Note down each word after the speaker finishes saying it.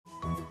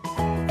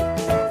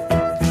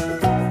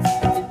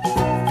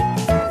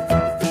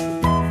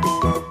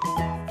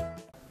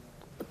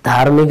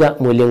ധാർമ്മിക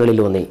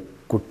മൂല്യങ്ങളിലൂന്നി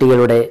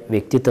കുട്ടികളുടെ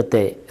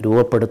വ്യക്തിത്വത്തെ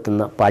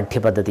രൂപപ്പെടുത്തുന്ന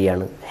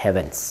പാഠ്യപദ്ധതിയാണ്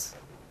ഹെവൻസ്.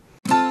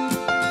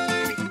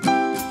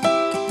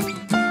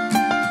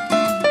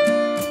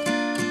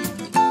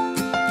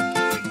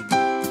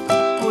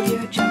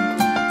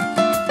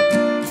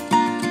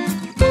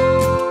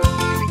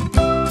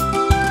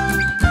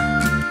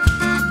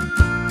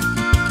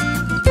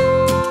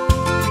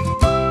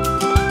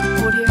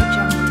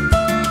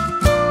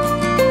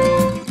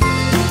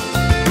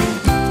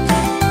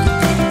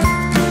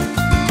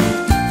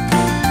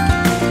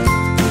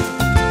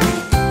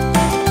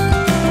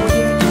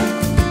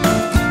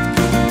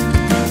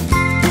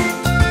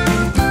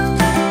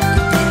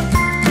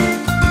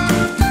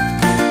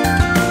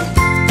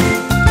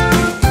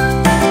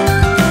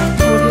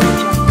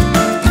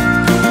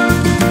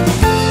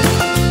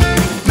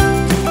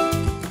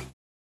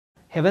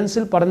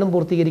 ഹെവൻസിൽ പഠനം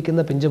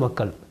പൂർത്തീകരിക്കുന്ന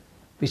പിഞ്ചുമക്കൾ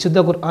വിശുദ്ധ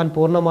ഖുർആൻ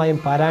പൂർണ്ണമായും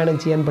പാരായണം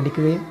ചെയ്യാൻ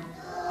പഠിക്കുകയും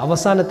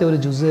അവസാനത്തെ ഒരു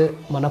ജുസ്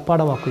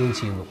മനഃപ്പാഠമാക്കുകയും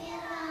ചെയ്യുന്നു.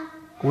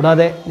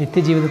 കൂടാതെ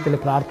നിത്യജീവിതത്തിലെ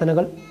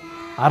പ്രാർത്ഥനകൾ,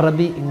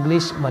 അറബി,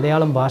 ഇംഗ്ലീഷ്,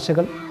 മലയാളം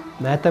ഭാഷകൾ,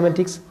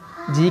 മാത്തമാറ്റിക്സ്,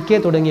 GK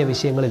തുടങ്ങിയ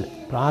വിഷയങ്ങളിൽ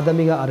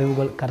പ്രാഥമിക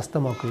അറിവുകൾ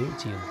കരസ്ഥമാക്കുകയും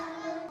ചെയ്യുന്നു.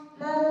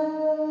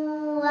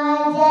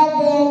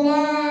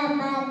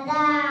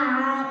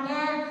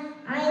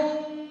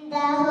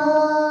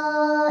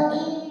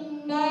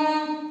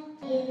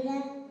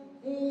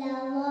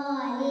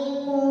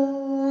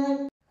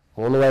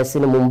 മൂന്ന്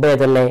വയസ്സിന് മുമ്പേ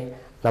തന്നെ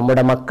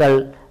നമ്മുടെ മക്കൾ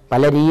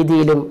പല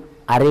രീതിയിലും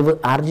അറിവ്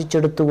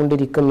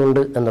ആർജിച്ചെടുത്തുകൊണ്ടിരിക്കുന്നുണ്ട്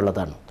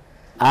എന്നുള്ളതാണ്.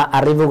 ആ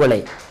അറിവുകളെ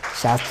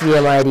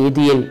ശാസ്ത്രീയമായ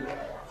രീതിയിൽ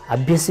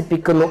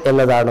അഭ്യസിപ്പിക്കുന്നു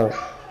എന്നതാണ്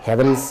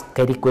ഹെവൻസ്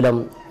കരിക്കുലം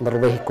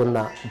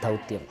നിർവഹിക്കുന്ന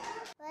ദൗത്യം.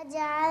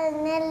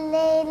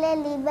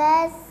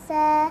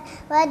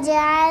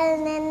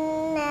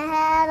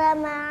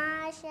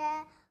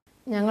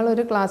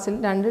 ഞങ്ങളൊരു ക്ലാസ്സിൽ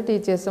 2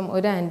 ടീച്ചേഴ്സും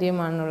ഒരു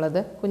ആൻറ്റിയുമാണുള്ളത്.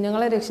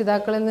 കുഞ്ഞുങ്ങളെ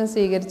രക്ഷിതാക്കളിൽ നിന്ന്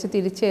സ്വീകരിച്ച്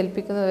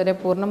തിരിച്ചേൽപ്പിക്കുന്നതുവരെ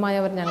പൂർണ്ണമായി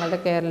അവർ ഞങ്ങളുടെ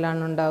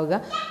കെയറിലാണ് ഉണ്ടാവുക.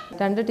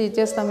 2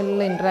 ടീച്ചേഴ്സ്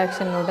തമ്മിലുള്ള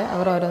ഇൻട്രാക്ഷനിലൂടെ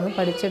അവർ ഓരോന്ന്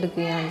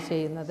പഠിച്ചെടുക്കുകയാണ്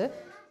ചെയ്യുന്നത്.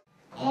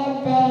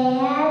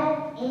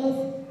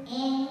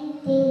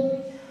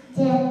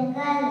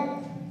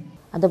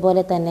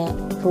 അതുപോലെ തന്നെ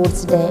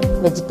fruits day,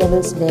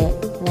 vegetables day,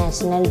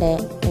 national day,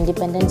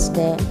 independence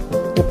day,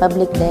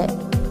 republic day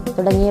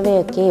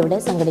തുടങ്ങിയവയൊക്കെ ഇവിടെ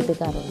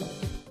സംഘടിപ്പിക്കാറുണ്ട്.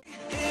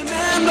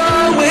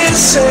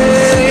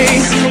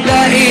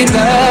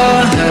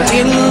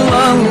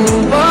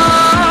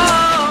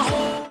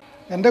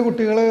 എൻ്റെ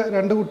കുട്ടികളെ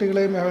 2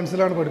 കുട്ടികളെയും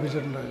ഹെവൻസിലാണ്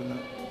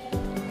പഠിപ്പിച്ചിട്ടുണ്ടായിരുന്നത്.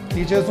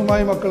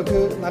 ടീച്ചേഴ്സുമായി മക്കൾക്ക്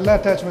നല്ല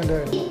അറ്റാച്ച്മെൻ്റ്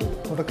ആയിരുന്നു.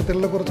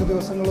 തുടക്കത്തിലുള്ള കുറച്ച്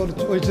ദിവസങ്ങൾ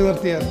ഒഴിച്ചു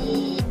നിർത്തിയാൽ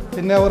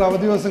പിന്നെ അവർ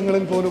അവധി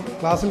ദിവസങ്ങളിൽ പോലും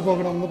ക്ലാസ്സിൽ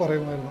പോകണമെന്ന്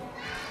പറയുമായിരുന്നു.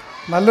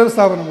 നല്ലൊരു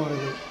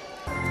സ്ഥാപനമാണിത്.